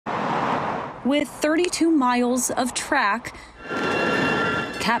With 32 miles of track,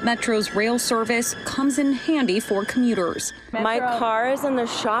 CapMetro's rail service comes in handy for commuters. My car is in the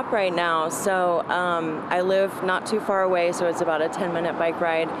shop right now, so I live not too far away, so it's about a 10-minute bike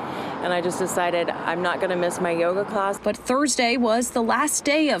ride. And I just decided I'm not going to miss my yoga class. But Thursday was the last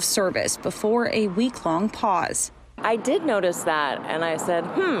day of service before a week-long pause. I did notice that, and I said,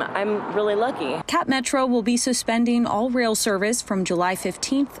 I'm really lucky. CapMetro will be suspending all rail service from July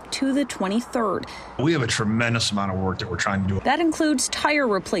 15th to the 23rd. We have a tremendous amount of work that we're trying to do. That includes tire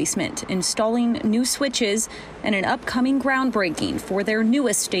replacement, installing new switches, and an upcoming groundbreaking for their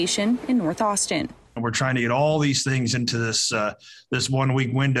newest station in North Austin. And we're trying to get all these things into this 1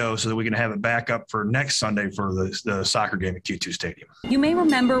 week window so that we can have it back up for next Sunday for the soccer game at Q2 Stadium. You may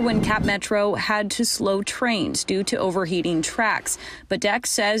remember when CapMetro had to slow trains due to overheating tracks. But Dex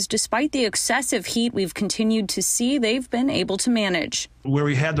says despite the excessive heat we've continued to see, they've been able to manage. Where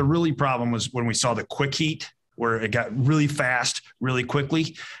we had the really problem was when we saw the quick heat, where it got really fast, really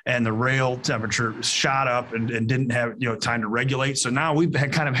quickly, and the rail temperature shot up and didn't have time to regulate. So now we've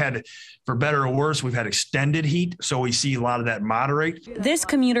had, for better or worse, we've had extended heat, so we see a lot of that moderate. This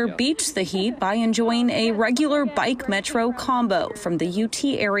commuter beats the heat by enjoying a regular bike metro combo from the UT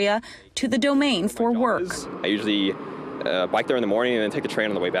area to the Domain for work. I usually bike there in the morning and then take the train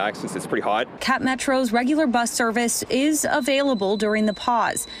on the way back since it's pretty hot. CapMetro's regular bus service is available during the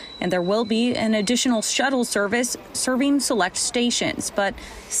pause, and there will be an additional shuttle service serving select stations. But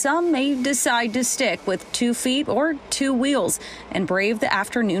some may decide to stick with 2 feet or 2 wheels and brave the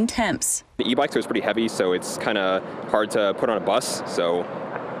afternoon temps. The e-bikes are pretty heavy, so it's kind of hard to put on a bus. So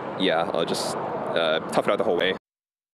yeah, I'll just tough it out the whole way.